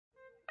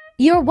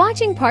You're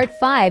watching part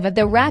 5 of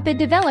the Rapid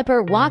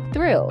Developer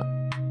walkthrough.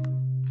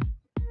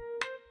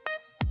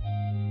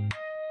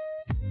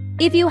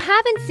 If you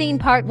haven't seen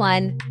part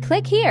 1,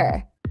 click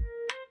here.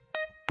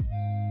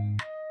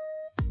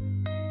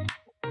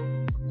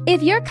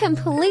 If you're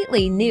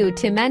completely new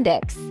to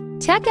Mendix,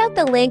 check out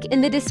the link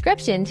in the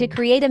description to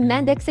create a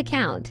Mendix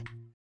account.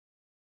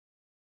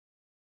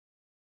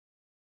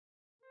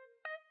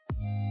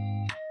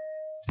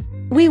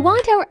 We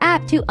want our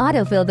app to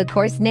autofill the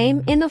course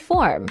name in the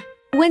form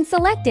when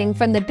selecting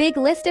from the big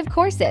list of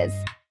courses.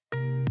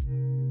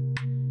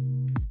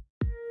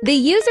 The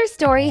user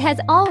story has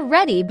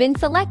already been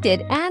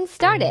selected and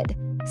started,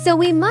 so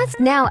we must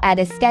now add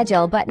a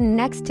schedule button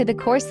next to the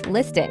course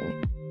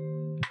listing.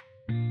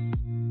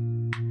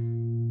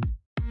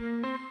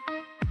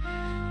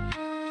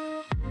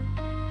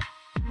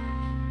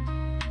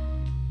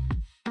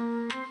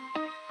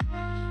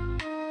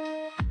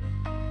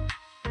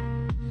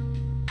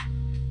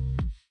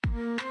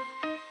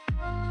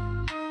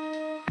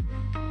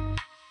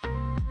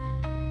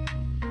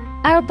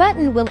 Our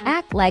button will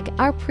act like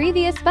our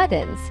previous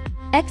buttons,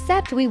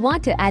 except we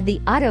want to add the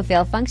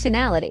autofill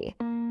functionality.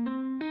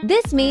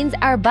 This means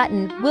our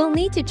button will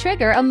need to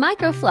trigger a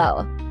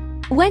microflow.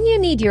 When you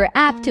need your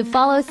app to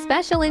follow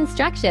special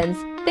instructions,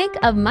 think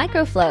of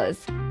microflows.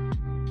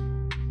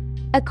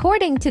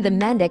 According to the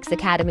Mendix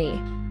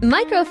Academy,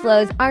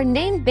 microflows are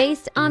named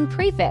based on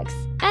prefix,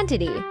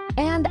 entity,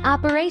 and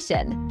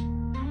operation.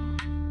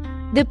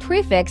 The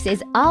prefix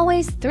is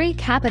always 3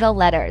 capital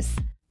letters.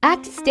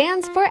 ACT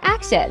stands for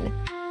action.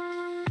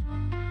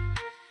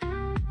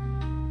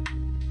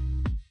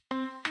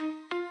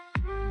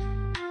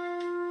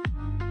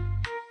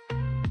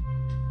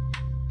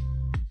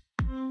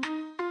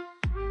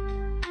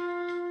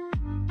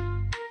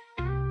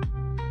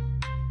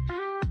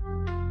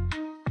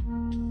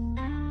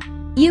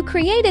 You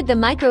created the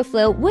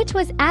microflow, which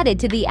was added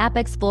to the App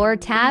Explorer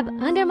tab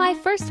under My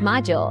First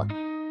Module.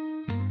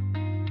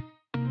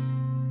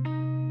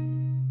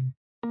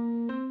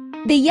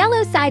 The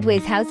yellow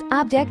sideways house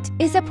object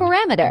is a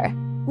parameter,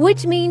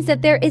 which means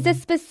that there is a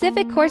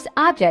specific course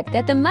object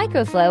that the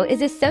microflow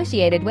is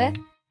associated with.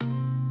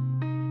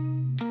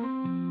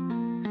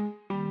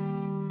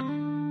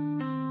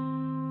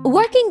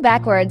 Working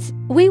backwards,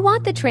 we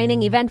want the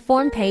training event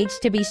form page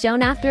to be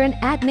shown after an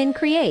admin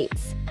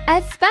creates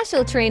a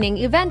special training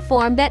event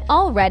form that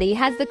already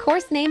has the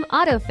course name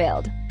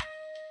autofilled.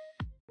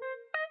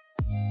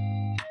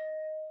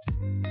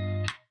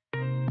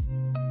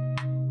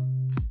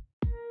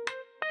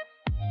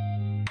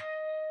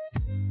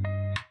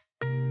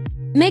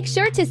 Make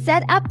sure to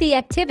set up the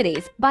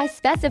activities by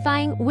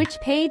specifying which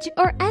page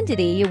or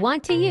entity you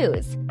want to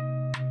use.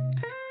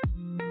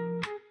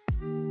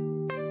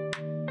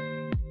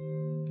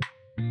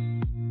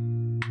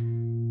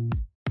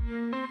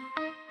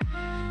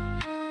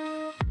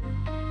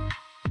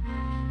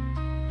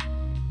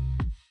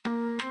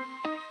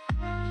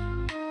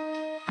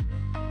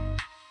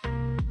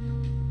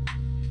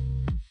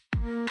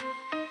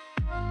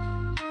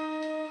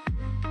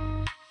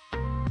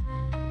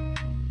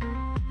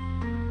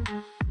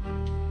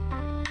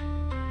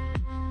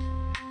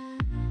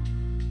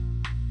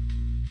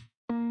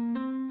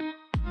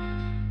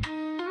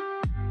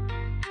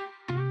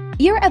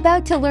 You're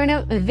about to learn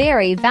a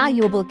very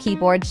valuable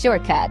keyboard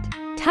shortcut.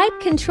 Type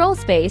Control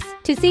Space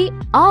to see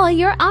all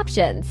your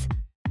options.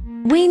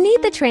 We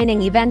need the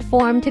training event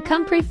form to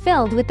come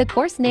pre-filled with the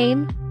course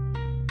name.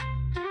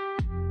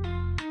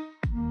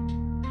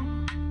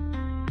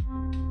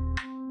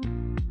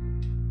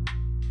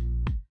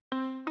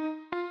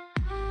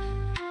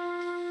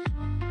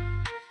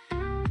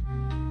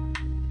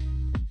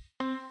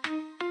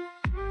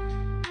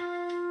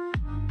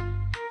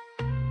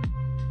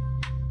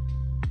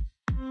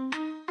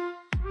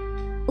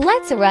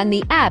 Let's run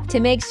the app to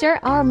make sure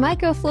our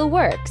microflow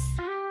works.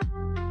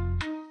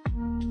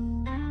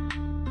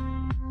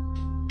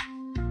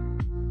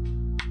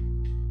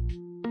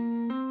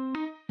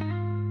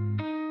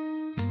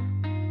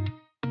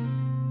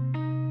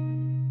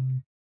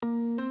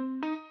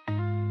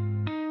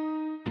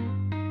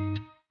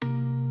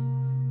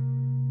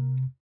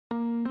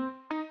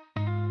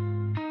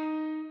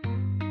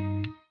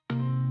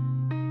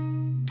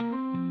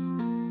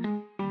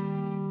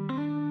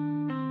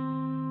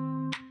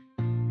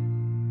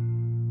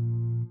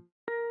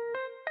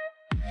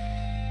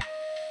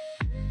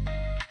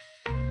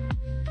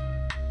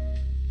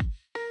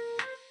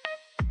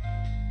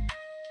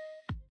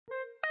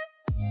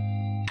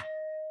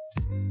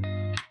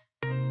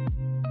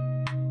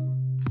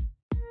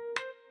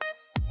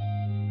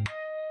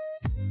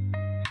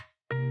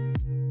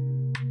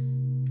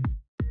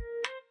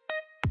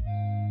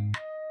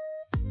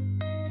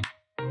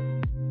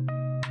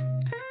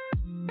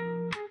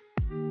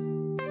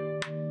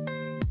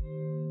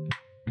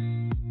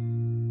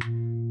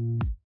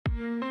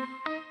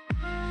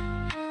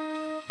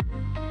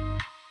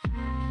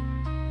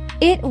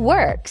 It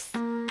works!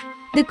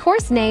 The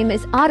course name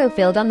is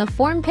autofilled on the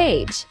form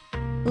page.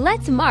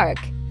 Let's mark,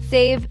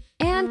 save,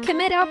 and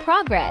commit our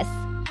progress.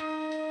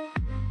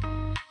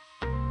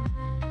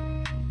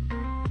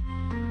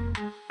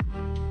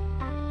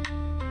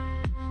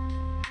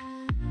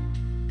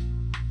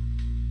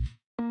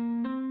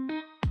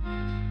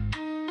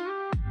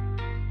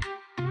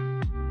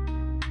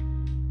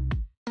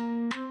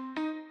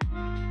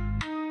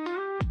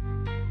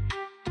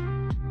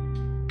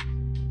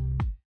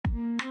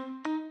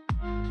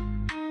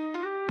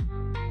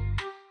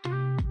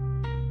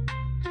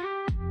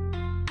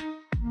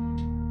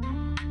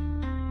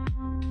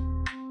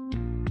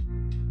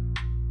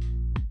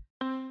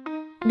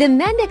 The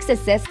Mendix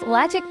Assist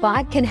Logic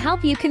Bot can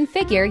help you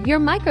configure your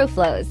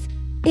microflows.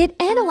 It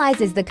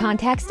analyzes the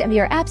context of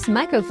your app's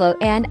microflow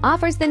and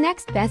offers the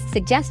next best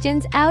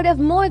suggestions out of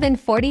more than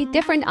 40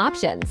 different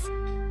options.